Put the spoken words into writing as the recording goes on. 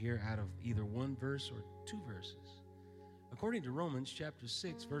here out of either one verse or two verses. According to Romans chapter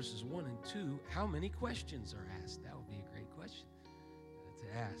 6, verses 1 and 2, how many questions are asked? That would be a great question to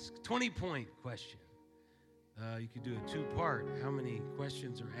ask. 20-point question. You could do a two-part. How many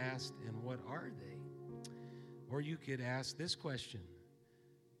questions are asked and what are they? Or you could ask this question.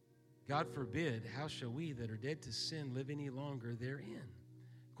 God forbid, how shall we that are dead to sin live any longer therein?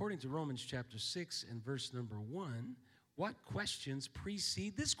 According to Romans chapter 6 and verse number 1, what questions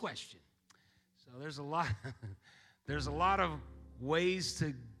precede this question? So there's a lot of ways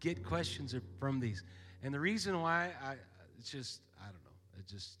to get questions from these. And the reason why it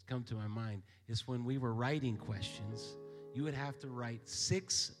just come to my mind is when we were writing questions, you would have to write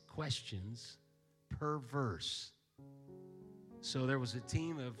 6 questions per verse. So there was a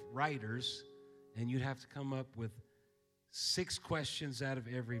team of writers, and you'd have to come up with 6 questions out of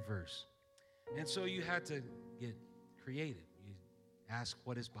every verse. And so you had to get creative. You ask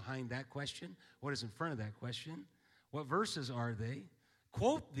what is behind that question, what is in front of that question, what verses are they,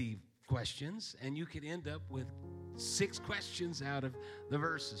 quote the questions, and you could end up with 6 questions out of the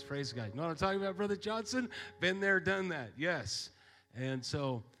verses. Praise God. You know what I'm talking about, Brother Johnson? Been there, done that. Yes. And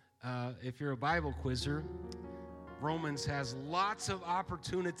so if you're a Bible quizzer, Romans has lots of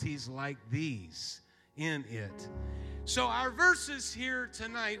opportunities like these in it. So our verses here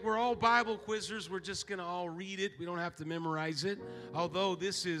tonight, we're all Bible quizzers. We're just going to all read it. We don't have to memorize it, although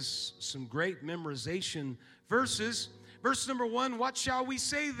this is some great memorization verses. Verse number 1, what shall we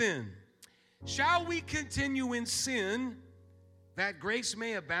say then? Shall we continue in sin that grace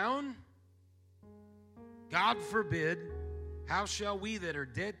may abound? God forbid. How shall we that are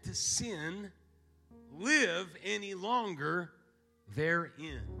dead to sin live any longer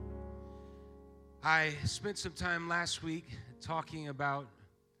therein? I spent some time last week talking about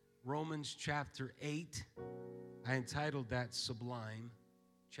Romans chapter 8. I entitled that Sublime.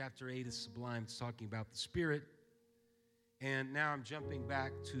 Chapter 8 is Sublime. It's talking about the Spirit. And now I'm jumping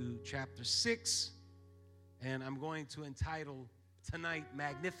back to chapter 6, and I'm going to entitle tonight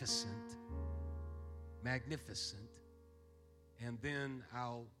Magnificent. Magnificent. And then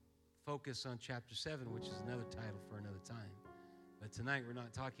I'll focus on chapter 7, which is another title for another time. But tonight we're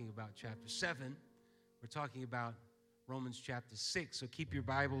not talking about chapter 7. We're talking about Romans chapter 6. So keep your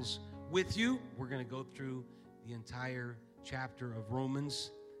Bibles with you. We're going to go through the entire chapter of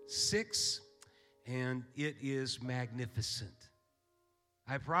Romans 6, and it is magnificent.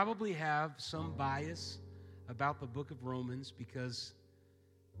 I probably have some bias about the book of Romans because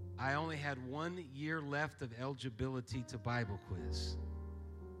I only had 1 year left of eligibility to Bible quiz.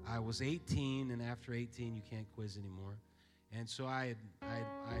 I was 18, and after 18, you can't quiz anymore. And so I had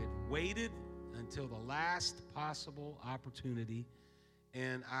waited until the last possible opportunity,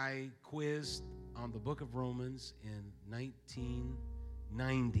 and I quizzed on the book of Romans in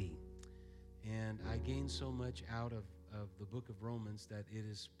 1990. And I gained so much out of the book of Romans that it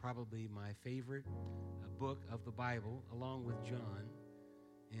is probably my favorite book of the Bible, along with John.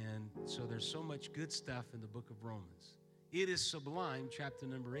 And so there's so much good stuff in the book of Romans. It is sublime, chapter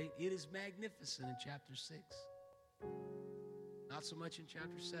number 8. It is magnificent in chapter 6. Not so much in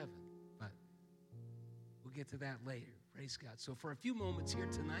chapter 7, but we'll get to that later. Praise God. So for a few moments here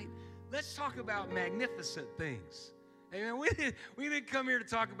tonight, let's talk about magnificent things. Amen. We didn't come here to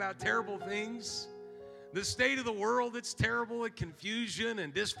talk about terrible things. The state of the world that's terrible and confusion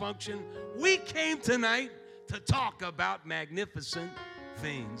and dysfunction. We came tonight to talk about magnificent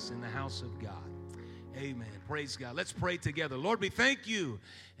things in the house of God. Amen. Praise God. Let's pray together. Lord, we thank you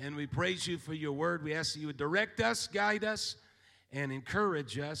and we praise you for your word. We ask that you would direct us, guide us, and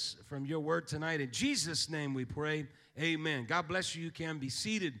encourage us from your word tonight. In Jesus' name we pray. Amen. God bless you. You can be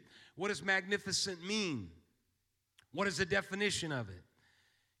seated. What does magnificent mean? What is the definition of it?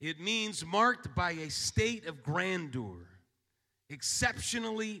 It means marked by a state of grandeur,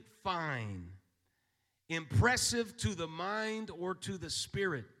 exceptionally fine, impressive to the mind or to the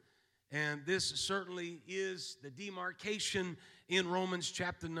spirit. And this certainly is the demarcation in Romans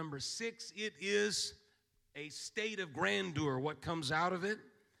chapter number 6. It is a state of grandeur, what comes out of it.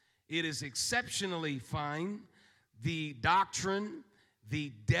 It is exceptionally fine. The doctrine,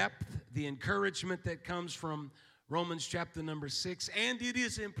 the depth, the encouragement that comes from Romans chapter number 6, and it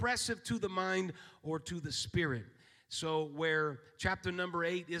is impressive to the mind or to the spirit. So where chapter number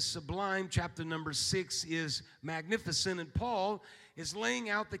 8 is sublime, chapter number 6 is magnificent, and Paul is laying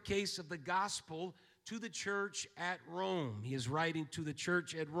out the case of the gospel to the church at Rome. He is writing to the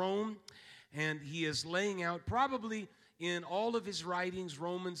church at Rome, and he is laying out, probably in all of his writings,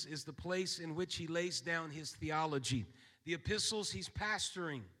 Romans is the place in which he lays down his theology. The epistles he's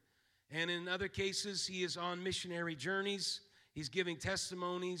pastoring. And in other cases, he is on missionary journeys. He's giving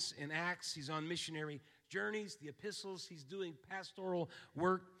testimonies in Acts. He's on missionary journeys, the epistles. He's doing pastoral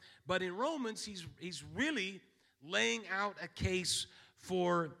work. But in Romans, he's really laying out a case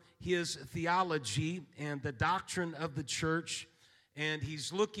for his theology and the doctrine of the church. And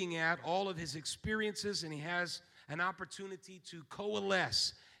he's looking at all of his experiences, and he has an opportunity to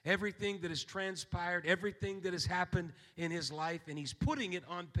coalesce everything that has transpired, everything that has happened in his life, and he's putting it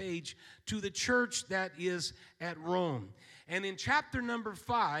on page to the church that is at Rome. And in chapter number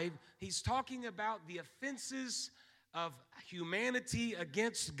 5, he's talking about the offenses of humanity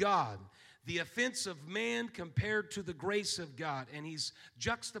against God, the offense of man compared to the grace of God. And he's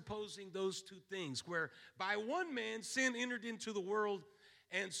juxtaposing those two things, where by one man sin entered into the world,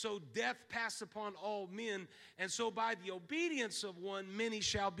 and so death passed upon all men, and so by the obedience of one, many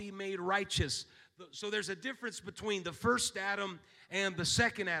shall be made righteous. So there's a difference between the first Adam and the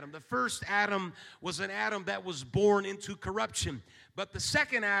second Adam. The first Adam was an Adam that was born into corruption. But the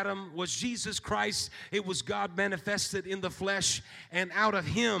second Adam was Jesus Christ. It was God manifested in the flesh, and out of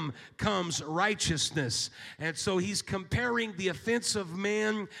him comes righteousness. And so he's comparing the offense of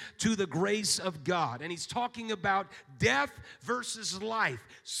man to the grace of God. And he's talking about death versus life.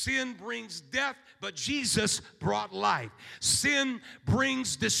 Sin brings death, but Jesus brought life. Sin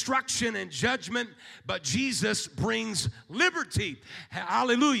brings destruction and judgment, but Jesus brings liberty.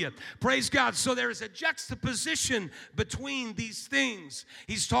 Hallelujah. Praise God. So there is a juxtaposition between these things.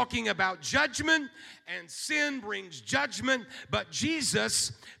 He's talking about judgment, and sin brings judgment, but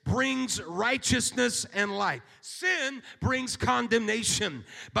Jesus brings righteousness and life. Sin brings condemnation,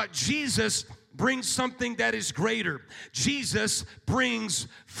 but Jesus brings something that is greater. Jesus brings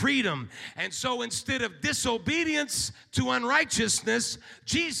freedom. And so instead of disobedience to unrighteousness,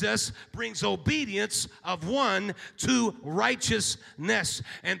 Jesus brings obedience of one to righteousness.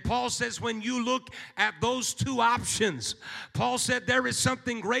 And Paul says when you look at those two options, Paul said there is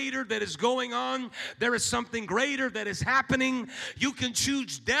something greater that is going on. There is something greater that is happening. You can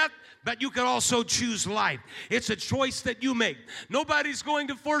choose death, but you can also choose life. It's a choice that you make. Nobody's going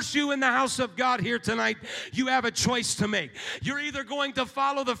to force you in the house of God here tonight. You have a choice to make. You're either going to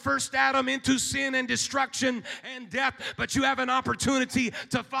follow the first Adam into sin and destruction and death, but you have an opportunity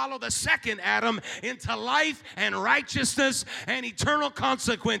to follow the second Adam into life and righteousness and eternal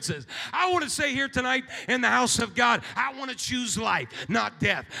consequences. I want to say here tonight in the house of God, I want to choose life, not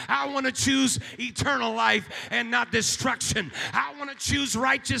death. I want to choose eternal life and not destruction. I want to choose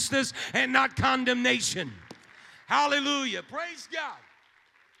righteousness and not condemnation. Hallelujah. Praise God.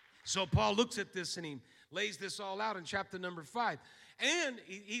 So Paul looks at this and he lays this all out in chapter number 5. And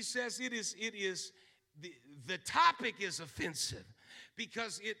he says it is the topic is offensive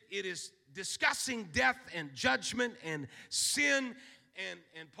because it is discussing death and judgment and sin.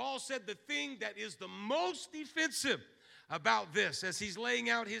 And Paul said the thing that is the most offensive about this, as he's laying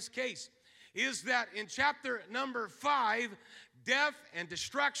out his case, is that in chapter number 5, death and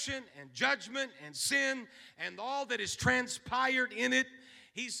destruction and judgment and sin and all that is transpired in it,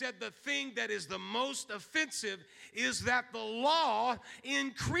 he said the thing that is the most offensive is that the law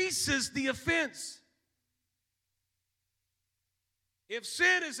increases the offense. If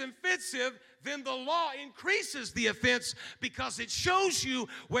sin is offensive, then the law increases the offense because it shows you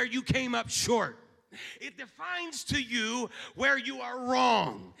where you came up short. It defines to you where you are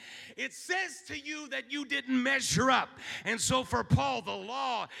wrong. It says to you that you didn't measure up. And so for Paul, the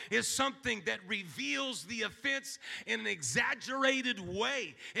law is something that reveals the offense in an exaggerated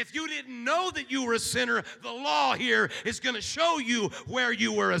way. If you didn't know that you were a sinner, the law here is going to show you where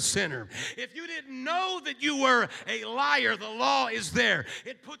you were a sinner. If you didn't know that you were a liar, the law is there.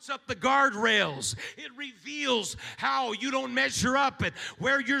 It puts up the guardrails. It reveals how you don't measure up and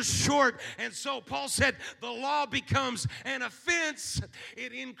where you're short. And so Paul said the law becomes an offense.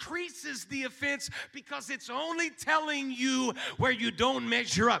 It increases the offense because it's only telling you where you don't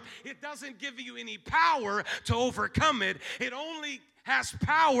measure up. It doesn't give you any power to overcome it. It only has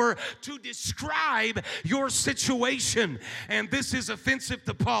power to describe your situation. And this is offensive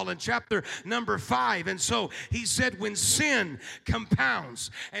to Paul in chapter number 5. And so he said when sin compounds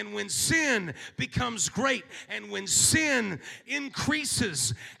and when sin becomes great and when sin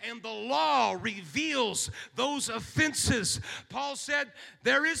increases and the law reveals those offenses, Paul said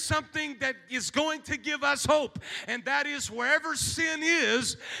there is something that is going to give us hope, and that is wherever sin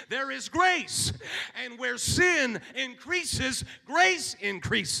is, there is grace. And where sin increases, grace grace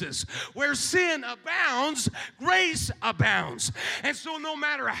increases. Where sin abounds, grace abounds. And so no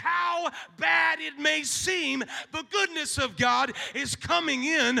matter how bad it may seem, the goodness of God is coming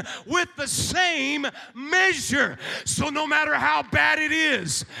in with the same measure. So no matter how bad it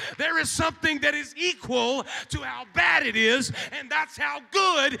is, there is something that is equal to how bad it is, and that's how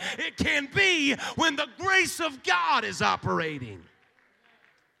good it can be when the grace of God is operating.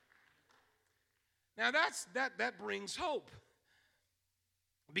 Now that brings hope.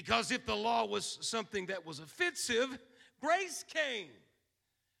 Because if the law was something that was offensive, grace came.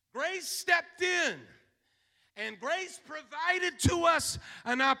 Grace stepped in. And grace provided to us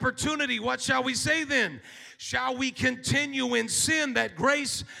an opportunity. What shall we say then? Shall we continue in sin that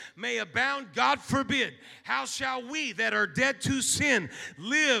grace may abound? God forbid. How shall we that are dead to sin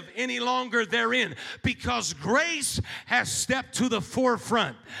live any longer therein? Because grace has stepped to the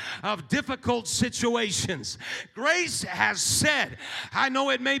forefront of difficult situations. Grace has said, I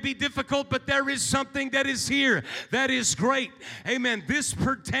know it may be difficult, but there is something that is here that is great. Amen. This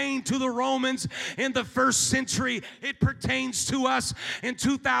pertained to the Romans in the first century. It pertains to us in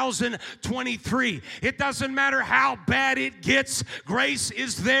 2023. It doesn't matter how bad it gets, grace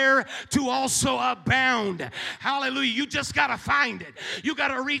is there to also abound. Hallelujah. You just got to find it. You got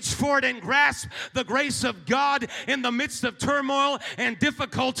to reach for it and grasp the grace of God in the midst of turmoil and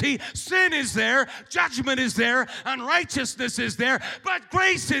difficulty. Sin is there, judgment is there, unrighteousness is there, but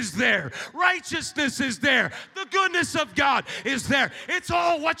grace is there. Righteousness is there. The goodness of God is there. It's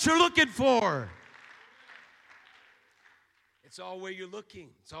all what you're looking for. It's all where you're looking.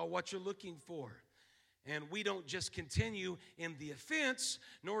 It's all what you're looking for. And we don't just continue in the offense,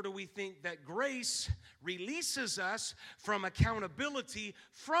 nor do we think that grace releases us from accountability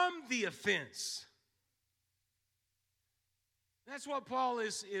from the offense. That's what Paul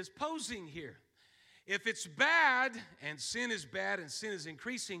is posing here. If it's bad, and sin is bad, and sin is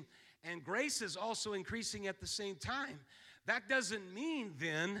increasing, and grace is also increasing at the same time, that doesn't mean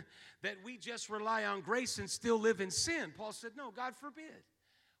then that we just rely on grace and still live in sin. Paul said, no, God forbid.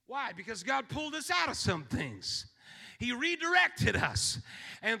 Why? Because God pulled us out of some things. He redirected us.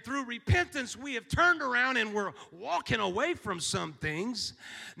 And through repentance, we have turned around and we're walking away from some things.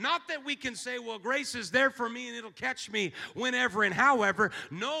 Not that we can say, well, grace is there for me and it'll catch me whenever and however.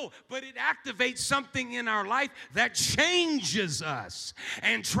 No, but it activates something in our life that changes us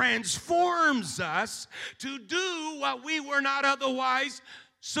and transforms us to do what we were not otherwise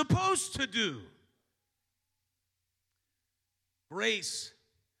supposed to do. Grace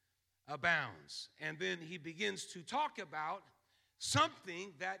abounds. And then he begins to talk about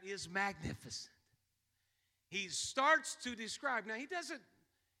something that is magnificent. He starts to describe. Now, he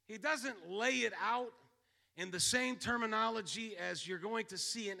doesn't lay it out in the same terminology as you're going to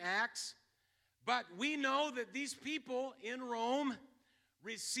see in Acts, but we know that these people in Rome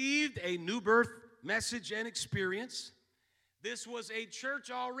received a new birth message and experience. This was a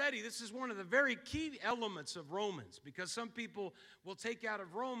church already. This is one of the very key elements of Romans, because some people will take out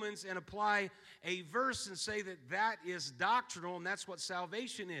of Romans and apply a verse and say that that is doctrinal and that's what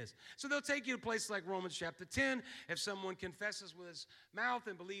salvation is. So they'll take you to places like Romans chapter 10. If someone confesses with his mouth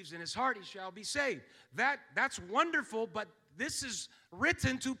and believes in his heart, he shall be saved. That's wonderful, but this is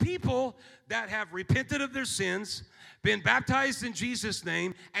written to people that have repented of their sins, been baptized in Jesus'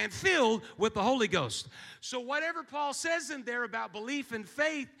 name, and filled with the Holy Ghost. So whatever Paul says in there about belief and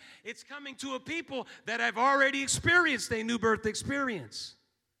faith, it's coming to a people that have already experienced a new birth experience.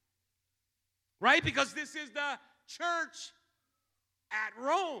 Right? Because this is the church at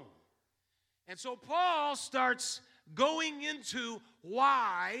Rome. And so Paul starts going into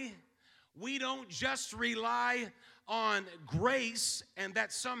why we don't just rely on grace and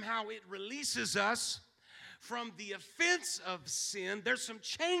that somehow it releases us from the offense of sin. There's some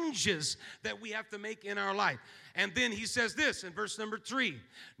changes that we have to make in our life. And then he says this in verse number 3,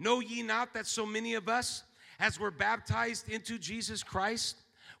 know ye not that so many of us, as were baptized into Jesus Christ,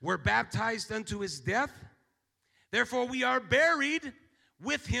 were baptized unto his death? Therefore we are buried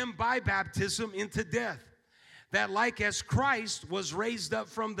with him by baptism into death, that like as Christ was raised up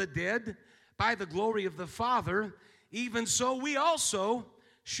from the dead by the glory of the Father, even so we also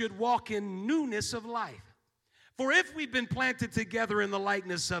should walk in newness of life. For if we've been planted together in the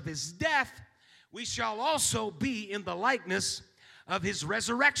likeness of his death, we shall also be in the likeness of his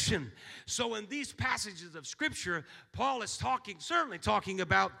resurrection. So in these passages of Scripture, Paul is certainly talking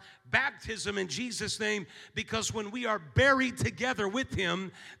about baptism in Jesus' name, because when we are buried together with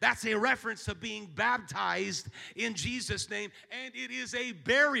him, that's a reference to being baptized in Jesus' name, and it is a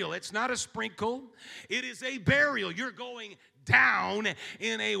burial. It's not a sprinkle. It is a burial. You're going down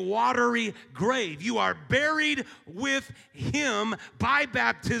in a watery grave. You are buried with him by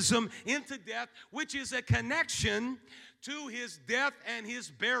baptism into death, which is a connection to his death and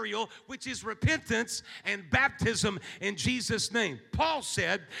his burial, which is repentance and baptism in Jesus' name. Paul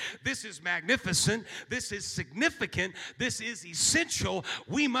said, this is magnificent, this is significant, this is essential.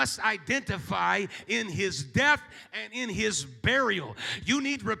 We must identify in his death and in his burial. You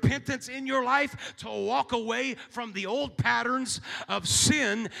need repentance in your life to walk away from the old patterns of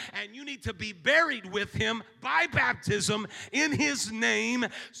sin, and you need to be buried with him by baptism in his name,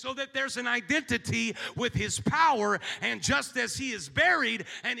 so that there's an identity with his power. And just as he is buried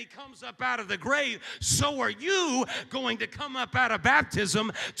and he comes up out of the grave, so are you going to come up out of baptism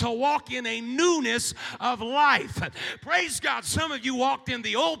to walk in a newness of life. Praise God. Some of you walked in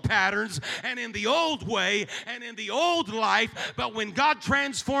the old patterns and in the old way and in the old life, but when God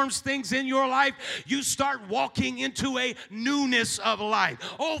transforms things in your life, you start walking into a newness of life.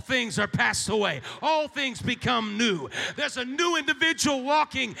 Old things are passed away. All things become new. There's a new individual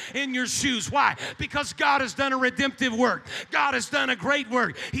walking in your shoes. Why? Because God has done a redemptive work. God has done a great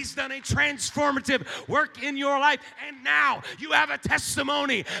work. He's done a transformative work in your life. And now you have a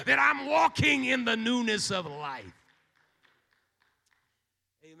testimony that I'm walking in the newness of life.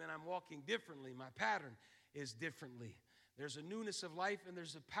 Amen. I'm walking differently. My pattern is differently. There's a newness of life, and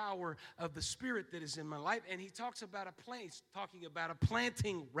there's a power of the Spirit that is in my life. And he talks about a plant, talking about a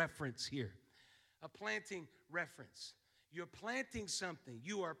planting reference here. A planting reference. You're planting something.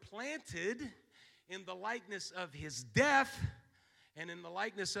 You are planted in the likeness of his death, and in the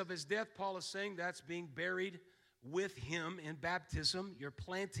likeness of his death, Paul is saying that's being buried with him in baptism. You're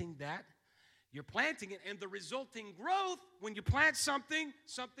planting that. You're planting it, and the resulting growth, when you plant something,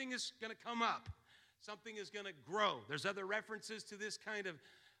 something is going to come up. Something is going to grow. There's other references to this kind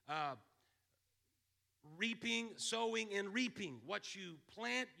of reaping, sowing, and reaping. What you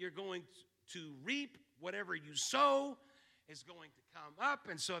plant, you're going to reap. Whatever you sow is going to come up.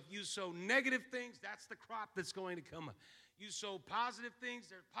 And so if you sow negative things, that's the crop that's going to come up. You sow positive things,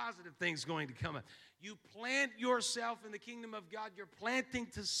 there's positive things going to come up. You plant yourself in the kingdom of God, you're planting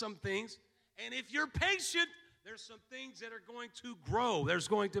to some things. And if you're patient, there's some things that are going to grow. There's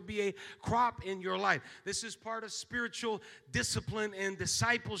going to be a crop in your life. This is part of spiritual discipline and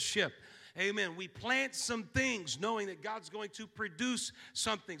discipleship. Amen. We plant some things knowing that God's going to produce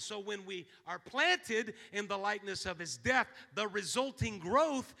something. So when we are planted in the likeness of his death, the resulting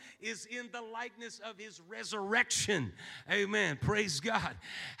growth is in the likeness of his resurrection. Amen. Praise God.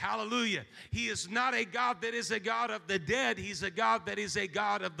 Hallelujah. He is not a God that is a God of the dead. He's a God that is a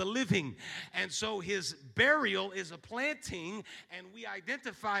God of the living. And so his burial is a planting, and we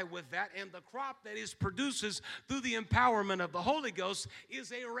identify with that. And the crop that is produces through the empowerment of the Holy Ghost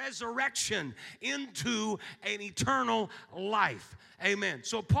is a resurrection into an eternal life. Amen.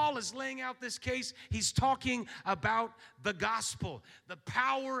 So Paul is laying out this case. He's talking about the gospel, the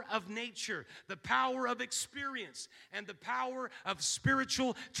power of nature, the power of experience, and the power of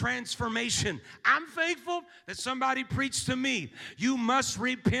spiritual transformation. I'm thankful that somebody preached to me, you must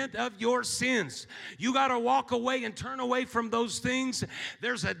repent of your sins. You got to walk away and turn away from those things.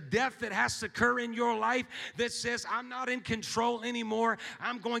 There's a death that has to occur in your life that says, I'm not in control anymore.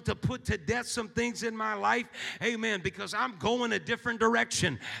 I'm going to put to death some things in my life. Amen. Because I'm going a different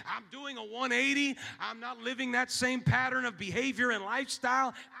direction. I'm doing a 180. I'm not living that same pattern of behavior and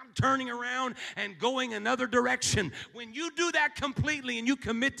lifestyle. I'm turning around and going another direction. When you do that completely and you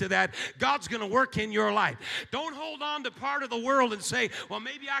commit to that, God's going to work in your life. Don't hold on to part of the world and say, well,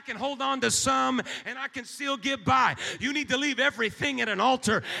 maybe I can hold on to some and I can still get by. You need to leave everything at an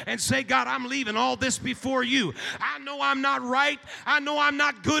altar and say, God, I'm leaving all this before you. I know I'm not right. I know I'm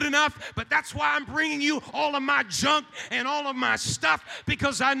not good enough, but that's why I'm bringing you all of my junk and all of my stuff,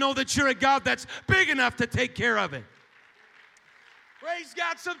 because I know that you're a God that's big enough to take care of it. Praise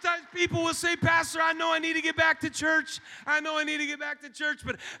God. Sometimes people will say, Pastor, I know I need to get back to church. I know I need to get back to church,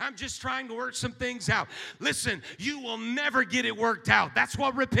 but I'm just trying to work some things out. Listen, you will never get it worked out. That's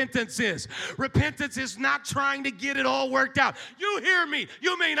what repentance is. Repentance is not trying to get it all worked out. You hear me.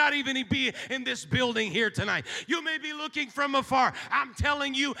 You may not even be in this building here tonight. You may be looking from afar. I'm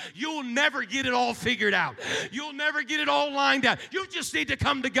telling you, you'll never get it all figured out. You'll never get it all lined out. You just need to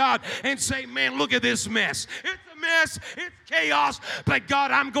come to God and say, man, look at this mess. It's a mess. It's chaos. But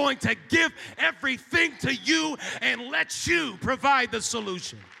God, I'm going to give everything to you and let you provide the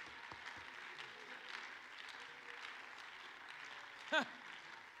solution.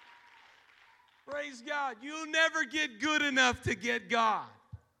 Praise God. You'll never get good enough to get God.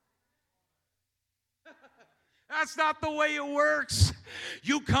 That's not the way it works.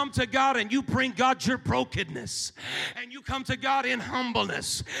 You come to God and you bring God your brokenness, and you come to God in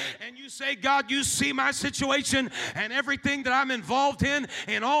humbleness, and you say, God, you see my situation and everything that I'm involved in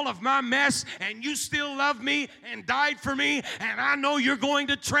and all of my mess, and you still love me and died for me, and I know you're going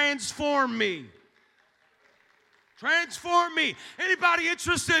to transform me. Transform me. Anybody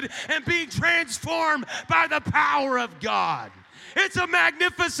interested in being transformed by the power of God? It's a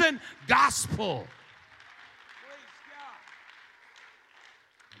magnificent gospel.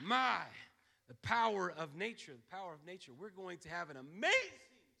 The power of nature, the power of nature. We're going to have an amazing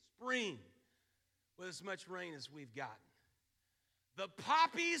spring with as much rain as we've gotten. The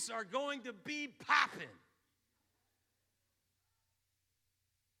poppies are going to be popping.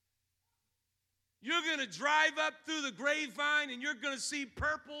 You're going to drive up through the grapevine and you're going to see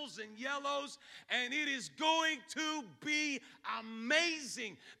purples and yellows, and it is going to be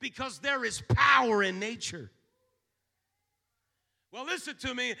amazing because there is power in nature. Well, listen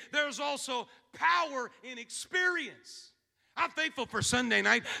to me. There's also power in experience. I'm thankful for Sunday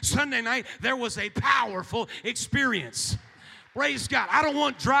night. Sunday night, there was a powerful experience. Praise God. I don't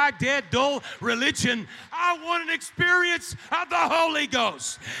want dry, dead, dull religion. I want an experience of the Holy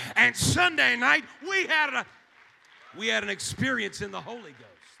Ghost. And Sunday night, we had an experience in the Holy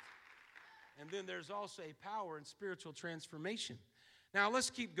Ghost. And then there's also a power in spiritual transformation. Now, let's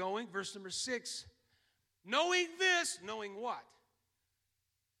keep going. Verse number 6. Knowing this, knowing what?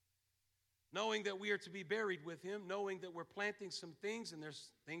 Knowing that we are to be buried with him, knowing that we're planting some things and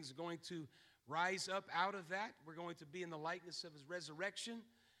there's things going to rise up out of that. We're going to be in the likeness of his resurrection.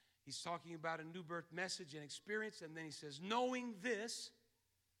 He's talking about a new birth message and experience, and then he says, knowing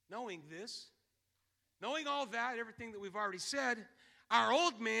all that, everything that we've already said, our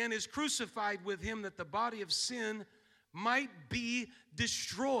old man is crucified with him that the body of sin might be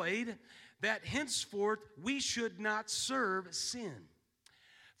destroyed, that henceforth we should not serve sin.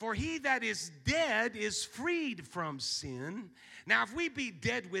 For he that is dead is freed from sin. Now, if we be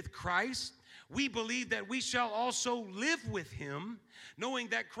dead with Christ, we believe that we shall also live with him, knowing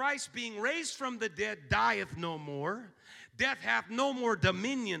that Christ, being raised from the dead, dieth no more. Death hath no more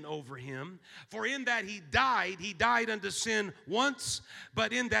dominion over him. For in that he died unto sin once,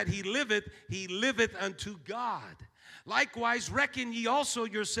 but in that he liveth unto God. Likewise, reckon ye also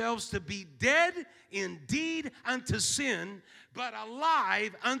yourselves to be dead indeed unto sin, but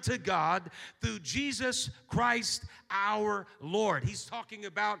alive unto God through Jesus Christ our Lord. He's talking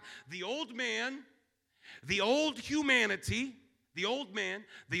about the old man, the old humanity, the old man,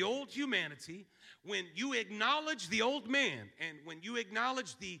 the old humanity. When you acknowledge the old man and when you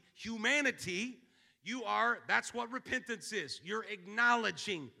acknowledge the humanity, that's what repentance is. You're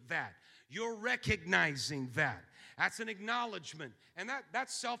acknowledging that. You're recognizing that. That's an acknowledgement. And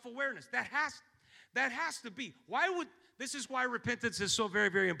that's self-awareness. That has to be. This is why repentance is so very,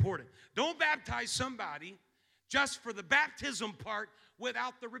 very important. Don't baptize somebody just for the baptism part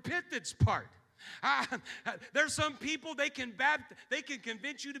without the repentance part. There's some people, they can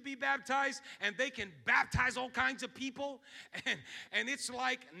convince you to be baptized, and they can baptize all kinds of people, and it's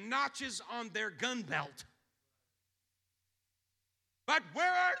like notches on their gun belt. But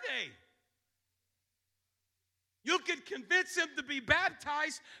where are they? You could convince them to be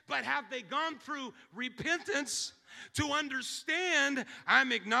baptized, but have they gone through repentance to understand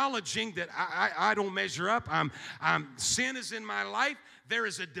I'm acknowledging that I don't measure up. Sin is in my life. There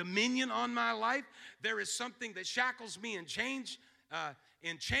is a dominion on my life. There is something that shackles me in chains, and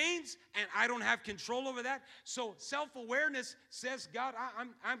I don't have control over that. So self-awareness says, God,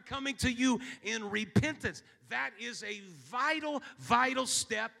 I'm coming to you in repentance. That is a vital, vital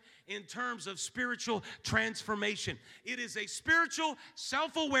step in terms of spiritual transformation. It is a spiritual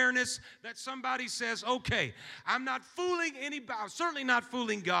self-awareness that somebody says, okay, I'm not fooling anybody. I'm certainly not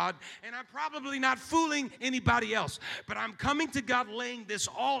fooling God, and I'm probably not fooling anybody else. But I'm coming to God laying this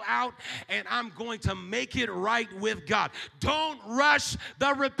all out, and I'm going to make it right with God. Don't rush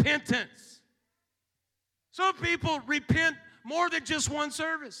the repentance. Some people repent more than just one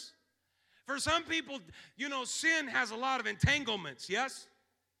service. For some people, sin has a lot of entanglements, yes?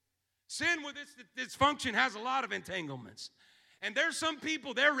 Sin with its dysfunction has a lot of entanglements. And there's some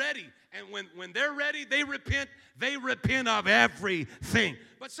people, they're ready. And when they're ready, they repent of everything.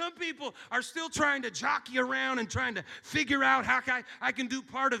 But some people are still trying to jockey around and trying to figure out how I can do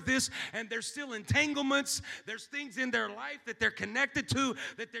part of this. And there's still entanglements. There's things in their life that they're connected to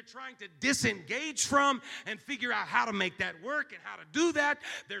that they're trying to disengage from and figure out how to make that work and how to do that.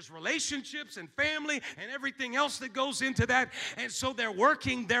 There's relationships and family and everything else that goes into that. And so they're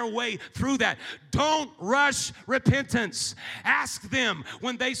working their way through that. Don't rush repentance. Ask them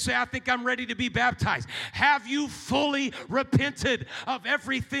when they say, I think I'm ready to be baptized. Have you you fully repented of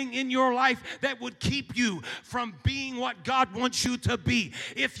everything in your life that would keep you from being what God wants you to be?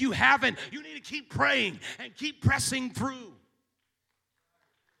 If you haven't, you need to keep praying and keep pressing through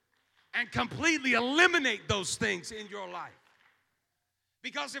and completely eliminate those things in your life.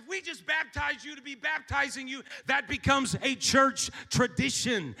 Because if we just baptize you to be baptizing you, that becomes a church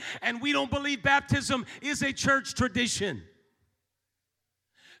tradition. And we don't believe baptism is a church tradition.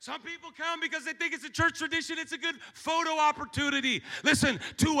 Some people come because they think it's a church tradition. It's a good photo opportunity. Listen,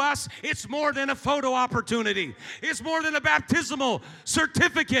 to us, it's more than a photo opportunity. It's more than a baptismal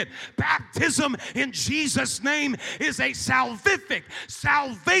certificate. Baptism in Jesus' name is a salvific,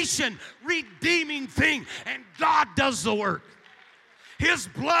 salvation, redeeming thing. And God does the work. His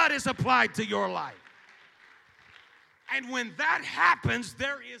blood is applied to your life. And when that happens,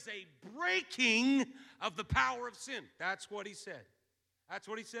 there is a breaking of the power of sin. That's what he said. That's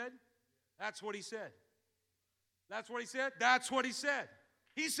what he said? That's what he said. That's what he said? That's what he said.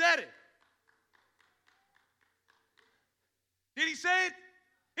 He said it. Did he say it?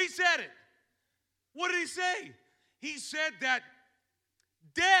 He said it. What did he say? He said that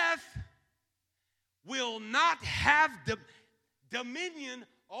death will not have dominion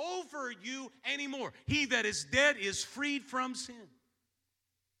over you anymore. He that is dead is freed from sin.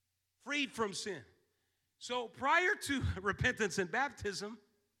 Freed from sin. So prior to repentance and baptism,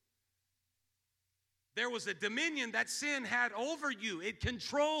 there was a dominion that sin had over you. It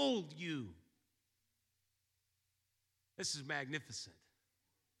controlled you. This is magnificent.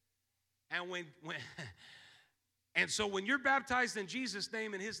 And so when you're baptized in Jesus'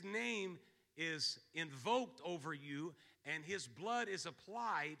 name and his name is invoked over you, and his blood is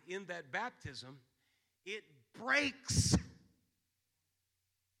applied in that baptism, it breaks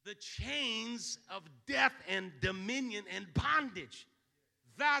the chains of death and dominion and bondage.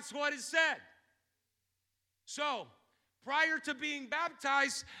 That's what it said. So, prior to being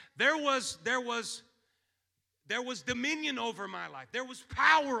baptized, there was dominion over my life. There was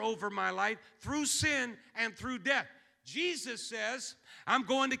power over my life through sin and through death. Jesus says, I'm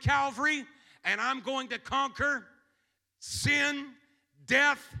going to Calvary and I'm going to conquer sin,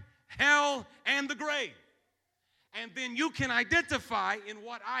 death, hell, and the grave. And then you can identify in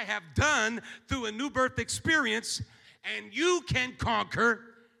what I have done through a new birth experience, and you can conquer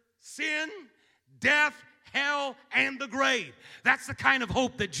sin, death, hell, and the grave. That's the kind of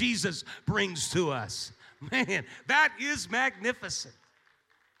hope that Jesus brings to us. Man, that is magnificent.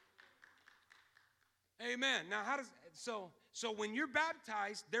 Amen. Now, so when you're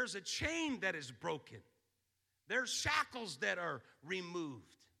baptized, there's a chain that is broken. There's shackles that are removed.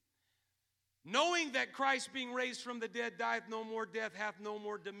 Knowing that Christ being raised from the dead dieth no more, death hath no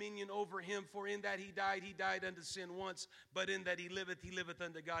more dominion over him. For in that he died unto sin once, but in that he liveth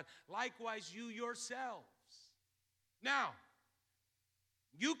unto God. Likewise you yourselves. Now,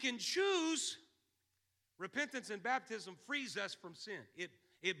 you can choose. Repentance and baptism frees us from sin.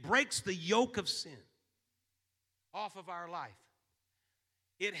 It breaks the yoke of sin off of our life.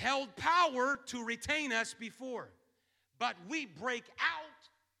 It held power to retain us before, but we break out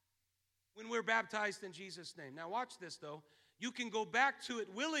when we're baptized in Jesus' name. Now watch this though. You can go back to it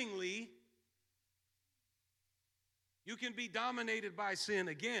willingly. You can be dominated by sin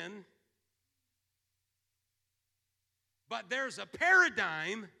again. But there's a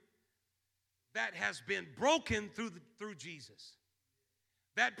paradigm that has been broken through Jesus.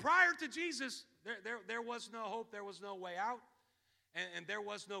 That prior to Jesus, there was no hope, there was no way out. And there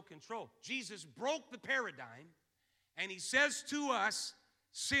was no control. Jesus broke the paradigm, and he says to us,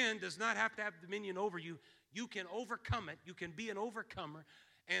 sin does not have to have dominion over you. You can overcome it. You can be an overcomer.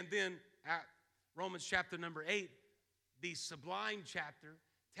 And then at Romans chapter number 8, the sublime chapter,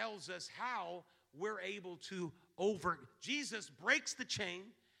 tells us how we're able to Jesus breaks the chain,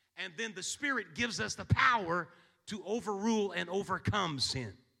 and then the Spirit gives us the power to overrule and overcome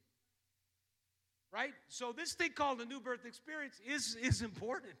sin. Right? So this thing called the new birth experience is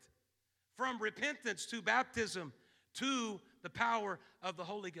important. From repentance to baptism to the power of the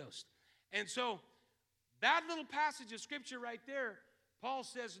Holy Ghost. And so that little passage of scripture right there, Paul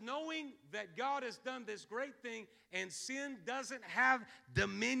says, knowing that God has done this great thing and sin doesn't have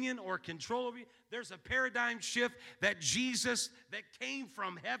dominion or control over you, there's a paradigm shift that Jesus, that came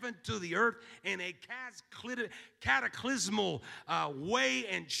from heaven to the earth in a cataclysmal way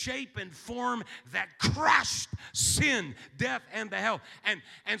and shape and form that crushed sin, death, and the hell.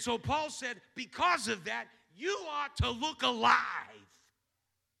 And so Paul said, because of that, you ought to look alive.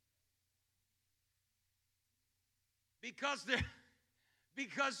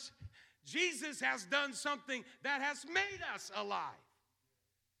 Because Jesus has done something that has made us alive.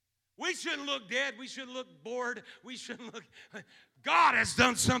 We shouldn't look dead. We shouldn't look bored. We shouldn't look... God has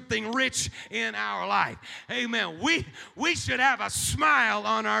done something rich in our life. Amen. We should have a smile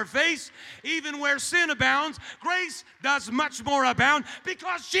on our face. Even where sin abounds, grace does much more abound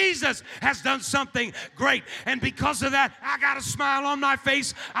because Jesus has done something great. And because of that, I got a smile on my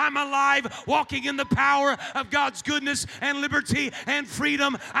face. I'm alive, walking in the power of God's goodness and liberty and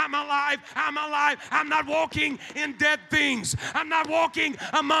freedom. I'm alive. I'm alive. I'm not walking in dead things. I'm not walking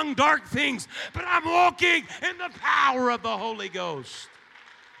among dark things, but I'm walking in the power of the Holy Ghost.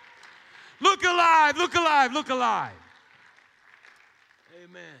 Look alive, look alive, look alive.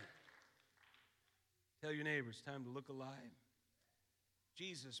 Amen. Tell your neighbors, time to look alive.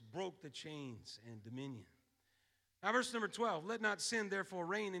 Jesus broke the chains and dominion. Now, verse number 12, let not sin therefore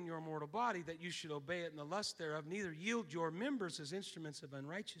reign in your mortal body, that you should obey it in the lust thereof, neither yield your members as instruments of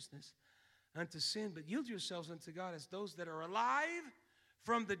unrighteousness unto sin, but yield yourselves unto God as those that are alive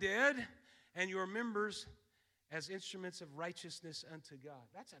from the dead, and your members as instruments of righteousness unto God.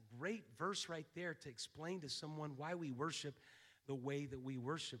 That's a great verse right there to explain to someone why we worship the way that we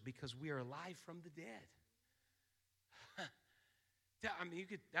worship, because we are alive from the dead. I mean,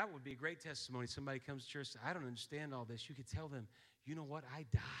 that would be a great testimony. Somebody comes to church and says, I don't understand all this. You could tell them, you know what? I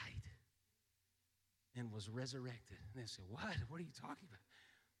died and was resurrected. And they say, what? What are you talking about?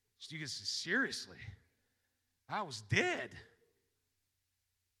 You can say, seriously, I was dead.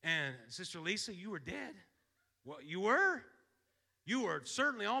 And Sister Lisa, you were dead. Well, you were. You were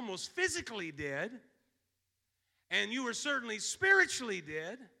certainly almost physically dead. And you were certainly spiritually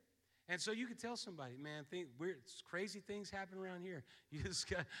dead. And so you could tell somebody, man, crazy things happen around here. You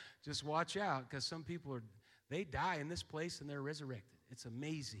just watch out, because some people they die in this place and they're resurrected. It's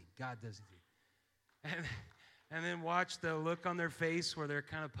amazing. God does it. And then watch the look on their face where they're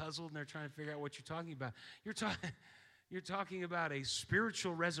kind of puzzled and they're trying to figure out what you're talking about. You're talking about a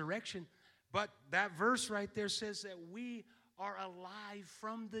spiritual resurrection. But that verse right there says that we are alive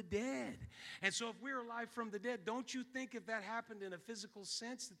from the dead. And so if we're alive from the dead, don't you think if that happened in a physical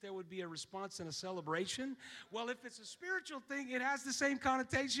sense that there would be a response and a celebration? Well, if it's a spiritual thing, it has the same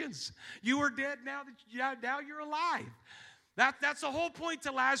connotations. You were dead, now you're alive. That's the whole point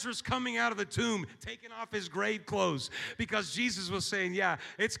to Lazarus coming out of the tomb, taking off his grave clothes, because Jesus was saying, yeah,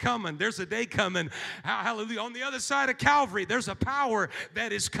 it's coming. There's a day coming. Hallelujah. On the other side of Calvary, there's a power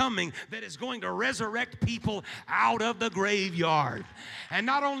that is coming that is going to resurrect people out of the graveyard. And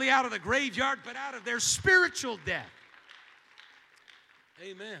not only out of the graveyard, but out of their spiritual death.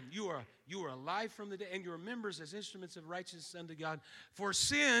 Amen. You are alive from the dead, and your members as instruments of righteousness unto God. For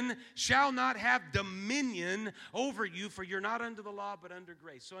sin shall not have dominion over you, for you're not under the law, but under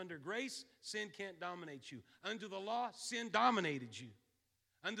grace. So under grace, sin can't dominate you. Under the law, sin dominated you.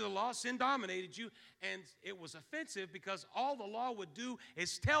 Under the law, sin dominated you, and it was offensive because all the law would do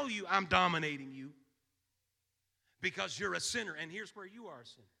is tell you, I'm dominating you because you're a sinner, and here's where you are a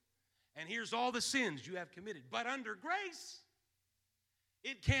sinner. And here's all the sins you have committed. But under grace,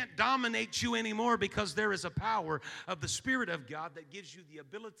 it can't dominate you anymore, because there is a power of the Spirit of God that gives you the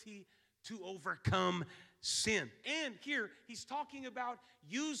ability to overcome sin. And here, he's talking about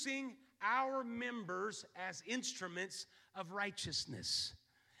using our members as instruments of righteousness.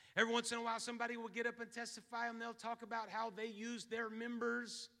 Every once in a while, somebody will get up and testify, and they'll talk about how they used their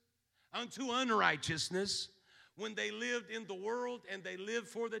members unto unrighteousness when they lived in the world and they lived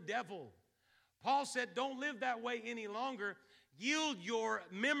for the devil. Paul said, don't live that way any longer. Yield your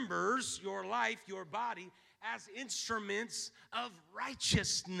members, your life, your body, as instruments of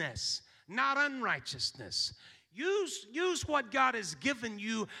righteousness, not unrighteousness. Use what God has given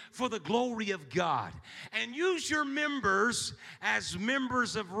you for the glory of God. And use your members as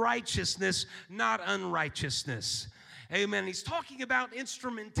members of righteousness, not unrighteousness. Amen. He's talking about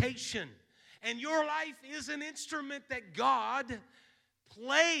instrumentation. And your life is an instrument that God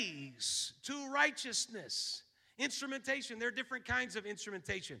plays to righteousness. Instrumentation, there are different kinds of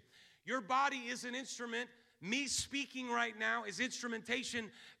instrumentation. Your body is an instrument. Me speaking right now is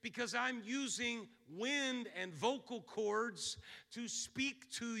instrumentation, because I'm using wind and vocal cords to speak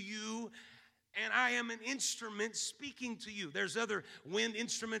to you, and I am an instrument speaking to you. There's other wind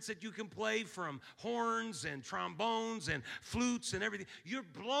instruments that you can play, from horns and trombones and flutes and everything. You're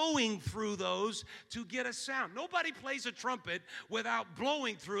blowing through those to get a sound. Nobody plays a trumpet without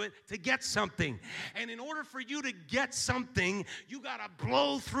blowing through it to get something. And in order for you to get something, you got to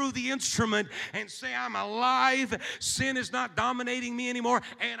blow through the instrument and say, I'm alive. Sin is not dominating me anymore,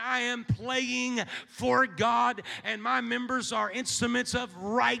 and I am playing for God, and my members are instruments of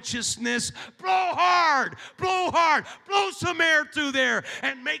righteousness, blow hard, blow some air through there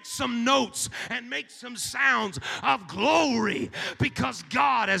and make some notes and make some sounds of glory because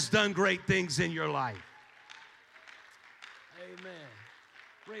God has done great things in your life. Amen.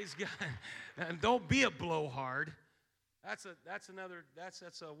 Praise God. And don't be a blowhard. That's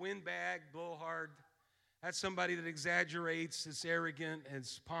a windbag, blowhard. That's somebody that exaggerates, is arrogant,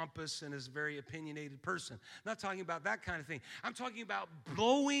 is pompous, and is a very opinionated person. I'm not talking about that kind of thing. I'm talking about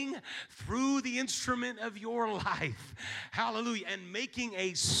blowing through the instrument of your life. Hallelujah. And making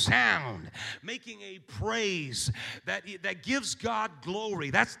a sound, making a praise that gives God glory.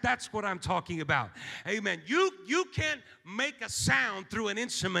 That's what I'm talking about. Amen. You can't make a sound through an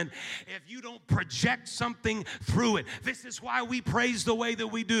instrument if you don't project something through it. This is why we praise the way that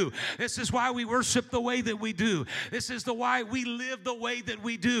we do. This is why we worship the way that we do. This is why we live the way that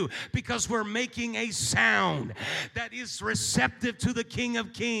we do, because we're making a sound that is receptive to the King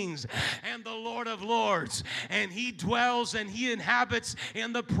of Kings and the Lord of Lords, and He dwells and He inhabits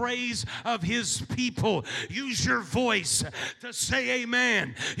in the praise of His people. Use your voice to say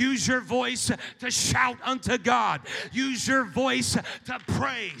amen. Use your voice to shout unto God. Use your voice to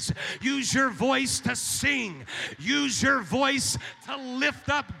praise. Use your voice to sing. Use your voice to lift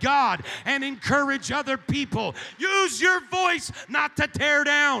up God and encourage other people. Use your voice not to tear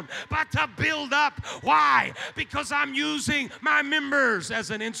down, but to build up. Why? Because I'm using my members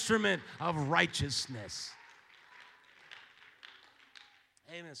as an instrument of righteousness.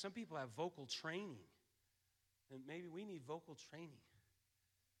 Amen. Some people have vocal training, and maybe we need vocal training.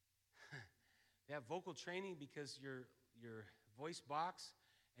 You have vocal training because your voice box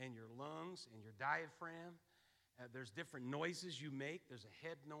and your lungs and your diaphragm, there's different noises you make. There's a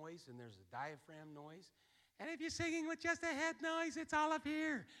head noise and there's a diaphragm noise. And if you're singing with just a head noise, it's all up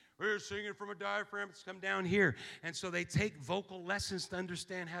here. We're singing from a diaphragm, it's come down here. And so they take vocal lessons to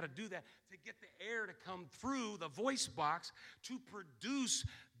understand how to do that, to get the air to come through the voice box to produce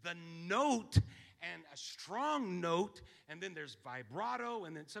the note, and a strong note. And then there's vibrato,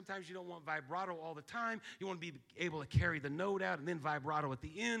 and then sometimes you don't want vibrato all the time. You want to be able to carry the note out and then vibrato at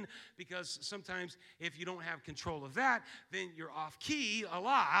the end, because sometimes if you don't have control of that, then you're off key a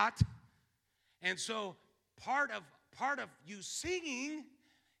lot. And so part of you singing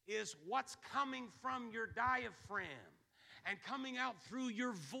is what's coming from your diaphragm and coming out through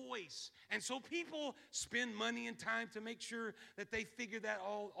your voice. And so people spend money and time to make sure that they figure that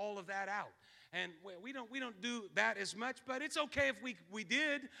all of that out. And we don't do that as much, but it's okay if we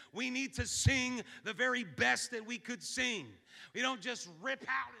did. We need to sing the very best that we could sing. We don't just rip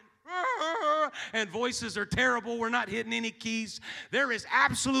out and voices are terrible. We're not hitting any keys. There is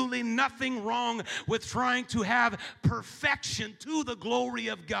absolutely nothing wrong with trying to have perfection to the glory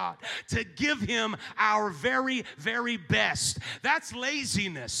of God, to give Him our very, very best. That's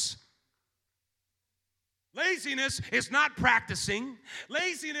laziness. Laziness is not practicing.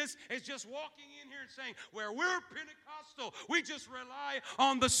 Laziness is just walking in here and saying, well, we're Pentecostal, we just rely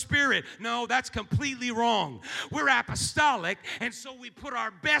on the Spirit. No, that's completely wrong. We're apostolic, and so we put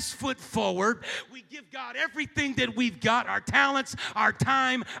our best foot forward. We give God everything that we've got, our talents, our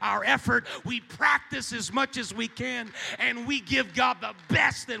time, our effort. We practice as much as we can, and we give God the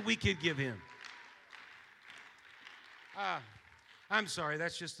best that we can give Him. I'm sorry,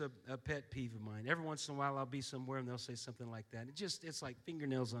 that's just a pet peeve of mine. Every once in a while I'll be somewhere and they'll say something like that. It's like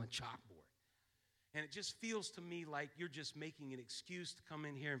fingernails on a chalkboard. And it just feels to me like you're just making an excuse to come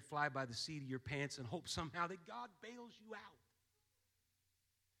in here and fly by the seat of your pants and hope somehow that God bails you out.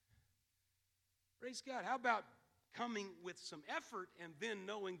 Praise God. How about coming with some effort and then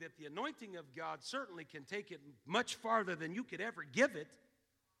knowing that the anointing of God certainly can take it much farther than you could ever give it,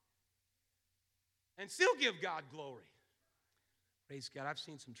 and still give God glory? Praise God. I've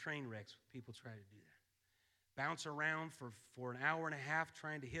seen some train wrecks with people try to do that. Bounce around for an hour and a half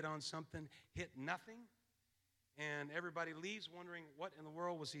trying to hit on something, hit nothing, and everybody leaves wondering what in the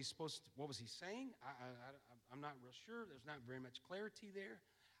world was he what was he saying? I'm not real sure. There's not very much clarity there.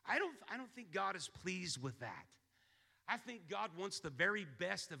 I don't think God is pleased with that. I think God wants the very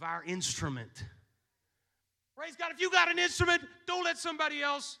best of our instrument. Praise God. If you got an instrument, don't let somebody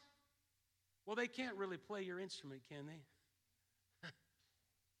else. Well, they can't really play your instrument, can they?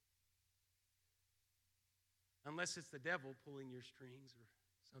 Unless it's the devil pulling your strings or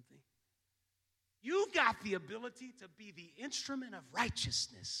something. You've got the ability to be the instrument of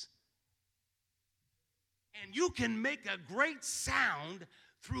righteousness. And you can make a great sound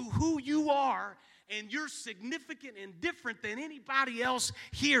through who you are, and you're significant and different than anybody else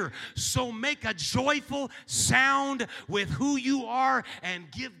here. So make a joyful sound with who you are and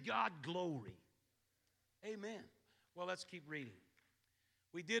give God glory. Amen. Well, let's keep reading.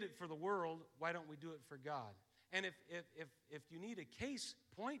 we did it for the world. Why don't we do it for God? And if you need a case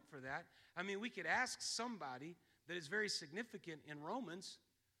point for that, I mean, we could ask somebody that is very significant in Romans.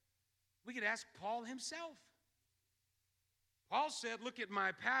 We could ask Paul himself. Paul said, look at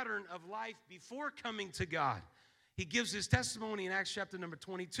my pattern of life before coming to God. He gives his testimony in Acts chapter number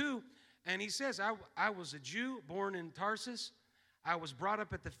 22, and he says, I was a Jew born in Tarsus. I was brought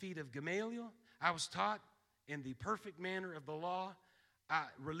up at the feet of Gamaliel. I was taught in the perfect manner of the law,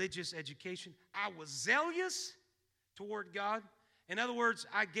 religious education. I was zealous toward God. In other words,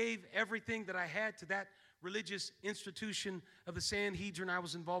 I gave everything that I had to that religious institution of the Sanhedrin I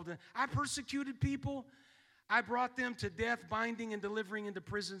was involved in. I persecuted people. I brought them to death, binding and delivering into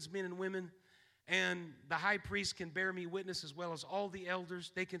prisons men and women. And the high priest can bear me witness, as well as all the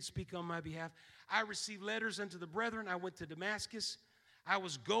elders. They can speak on my behalf. I received letters unto the brethren. I went to Damascus. I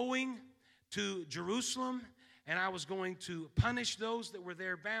was going to Jerusalem, and I was going to punish those that were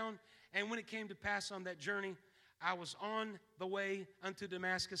there bound. And when it came to pass on that journey, I was on the way unto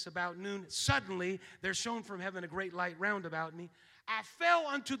Damascus about noon. Suddenly, there shone from heaven a great light round about me. I fell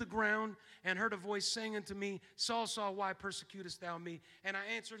unto the ground and heard a voice saying unto me, Saul, Saul, why persecutest thou me? And I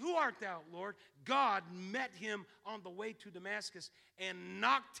answered, Who art thou, Lord? God met him on the way to Damascus and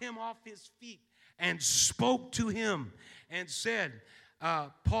knocked him off his feet and spoke to him and said,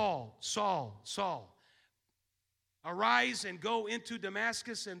 Paul, Saul, Saul, arise and go into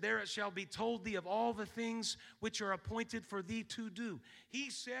Damascus, and there it shall be told thee of all the things which are appointed for thee to do. He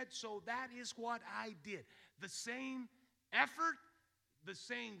said, so that is what I did. The same effort, the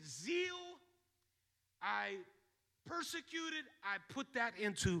same zeal I persecuted, I put that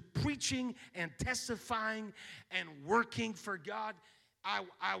into preaching and testifying and working for God.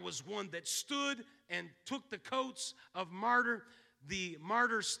 I was one that stood and took the coats of martyr. The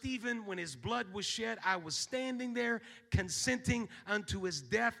martyr Stephen, when his blood was shed, I was standing there consenting unto his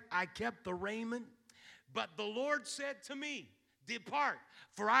death. I kept the raiment. But the Lord said to me, Depart,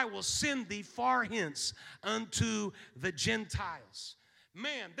 for I will send thee far hence unto the Gentiles.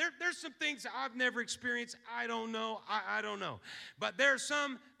 Man, there's some things I've never experienced. I don't know. I don't know. But there are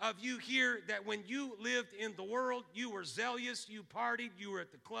some of you here that when you lived in the world, you were zealous, you partied, you were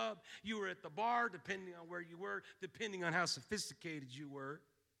at the club, you were at the bar, depending on where you were, depending on how sophisticated you were.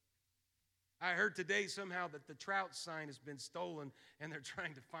 I heard today somehow that the Trout sign has been stolen and they're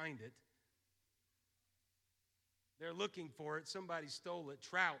trying to find it. They're looking for it. Somebody stole it.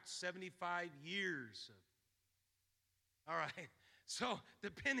 Trout, 75 years. All right. So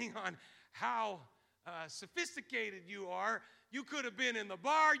depending on how sophisticated you are, you could have been in the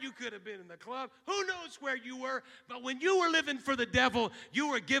bar, you could have been in the club. Who knows where you were? But when you were living for the devil, you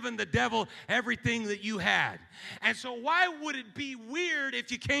were giving the devil everything that you had. And so why would it be weird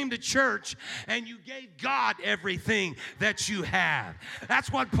if you came to church and you gave God everything that you have?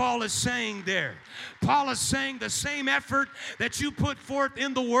 That's what Paul is saying there. Paul is saying the same effort that you put forth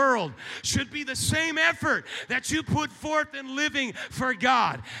in the world should be the same effort that you put forth in living for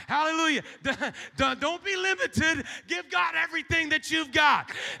God. Hallelujah. Don't be limited. Give God everything that you've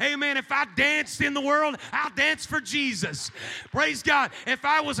got. Amen. If I danced in the world, I'll dance for Jesus. Praise God. If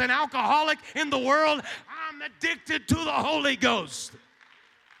I was an alcoholic in the world, I'm addicted to the Holy Ghost.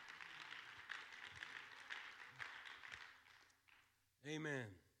 Amen.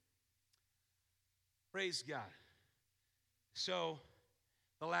 Praise God. So,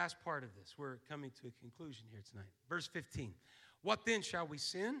 the last part of this, we're coming to a conclusion here tonight. Verse 15. What then shall we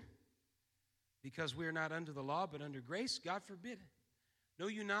sin? Because we are not under the law, but under grace? God forbid. Know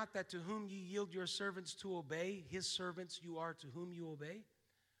you not that to whom ye yield your servants to obey, his servants you are to whom you obey,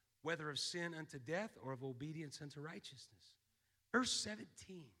 whether of sin unto death or of obedience unto righteousness? Verse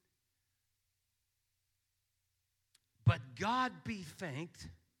 17. But God be thanked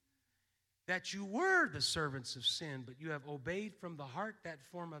that you were the servants of sin, but you have obeyed from the heart that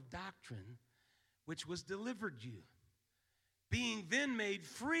form of doctrine which was delivered you. Being then made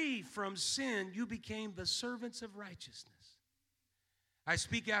free from sin, you became the servants of righteousness. I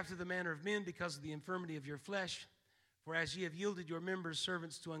speak after the manner of men because of the infirmity of your flesh. For as ye have yielded your members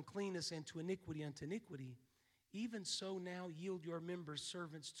servants to uncleanness and to iniquity unto iniquity, even so now yield your members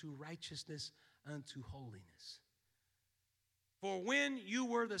servants to righteousness unto holiness. For when you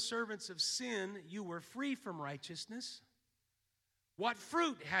were the servants of sin, you were free from righteousness. What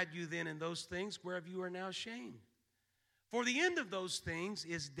fruit had you then in those things whereof you are now ashamed? For the end of those things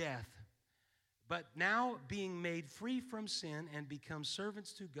is death. But now, being made free from sin and become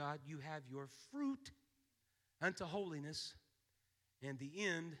servants to God, you have your fruit unto holiness, and the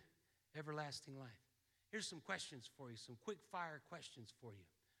end, everlasting life. Here's some questions for you, some quick fire questions for you.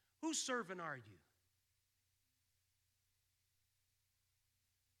 Whose servant are you?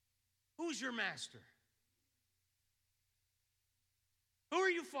 Who's your master? Who are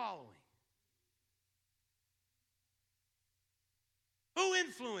you following? Who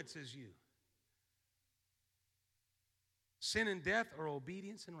influences you? Sin and death, or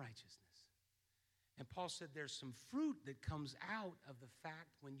obedience and righteousness? And Paul said there's some fruit that comes out of the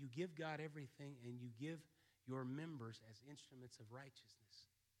fact when you give God everything and you give your members as instruments of righteousness.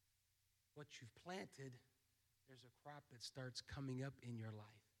 What you've planted, there's a crop that starts coming up in your life.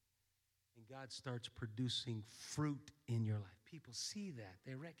 And God starts producing fruit in your life. People see that.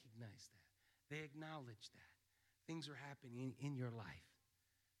 They recognize that. They acknowledge that. Things are happening in your life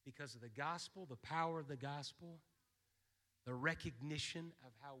because of the gospel, the power of the gospel, the recognition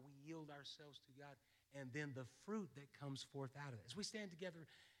of how we yield ourselves to God, and then the fruit that comes forth out of it. As we stand together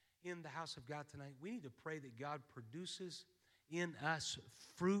in the house of God tonight, we need to pray that God produces in us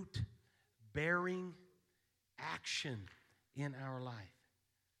fruit-bearing action in our life.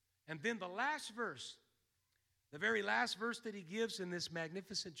 And then the last verse, the very last verse that he gives in this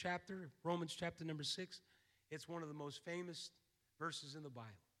magnificent chapter, Romans chapter number 6, it's one of the most famous verses in the Bible.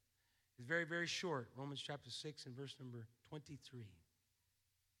 It's very, very short, Romans chapter 6 and verse number 23.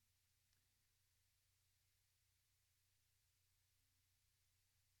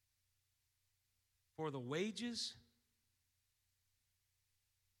 For the wages,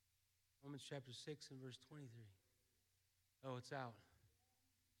 Romans chapter 6 and verse 23. Oh, it's out.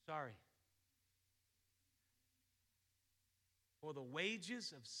 Sorry. For the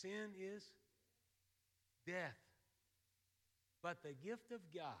wages of sin is death. But the gift of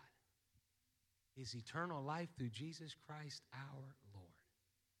God is eternal life through Jesus Christ our Lord.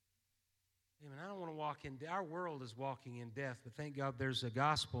 Amen. I don't want to walk in, our world is walking in death, but thank God there's a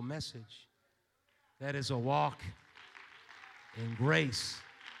gospel message that is a walk in grace.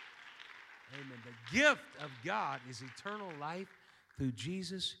 Amen. The gift of God is eternal life through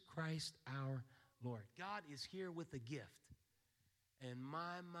Jesus Christ our Lord. God is here with a gift. And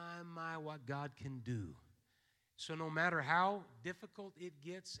my, what God can do. So no matter how difficult it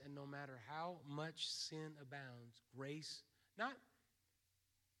gets and no matter how much sin abounds, grace, I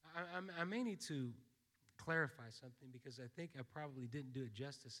may need to clarify something because I think I probably didn't do it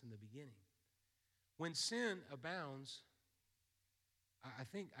justice in the beginning. When sin abounds, I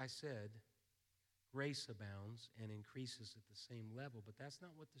think I said grace abounds and increases at the same level, but that's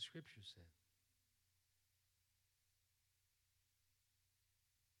not what the Scripture said.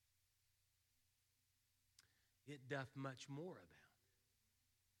 It doth much more abound.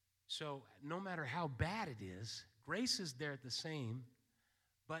 So no matter how bad it is, grace is there at the same,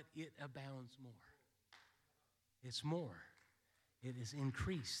 but it abounds more. It's more. It is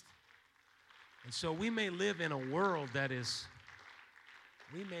increased. And so we may live in a world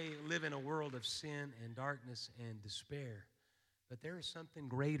of sin and darkness and despair, but there is something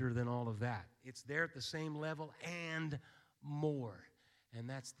greater than all of that. It's there at the same level and more. And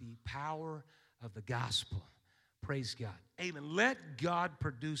that's the power of the gospel. Praise God. Amen. Let God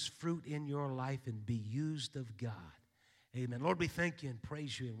produce fruit in your life and be used of God. Amen. Lord, we thank you and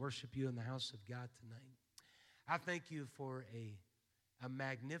praise you and worship you in the house of God tonight. I thank you for a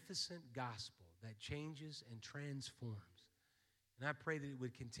magnificent gospel that changes and transforms. And I pray that it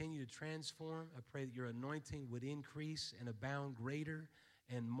would continue to transform. I pray that your anointing would increase and abound greater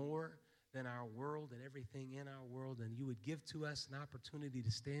and more than our world and everything in our world, and you would give to us an opportunity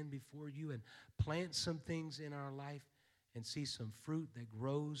to stand before you and plant some things in our life and see some fruit that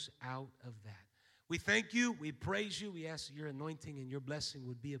grows out of that. We thank you. We praise you. We ask that your anointing and your blessing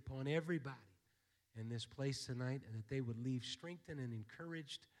would be upon everybody in this place tonight and that they would leave strengthened and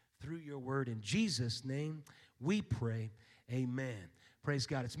encouraged through your word. In Jesus' name we pray. Amen. Praise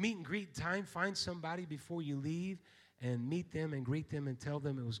God. It's meet and greet time. Find somebody before you leave and meet them and greet them and tell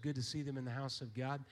them it was good to see them in the house of God.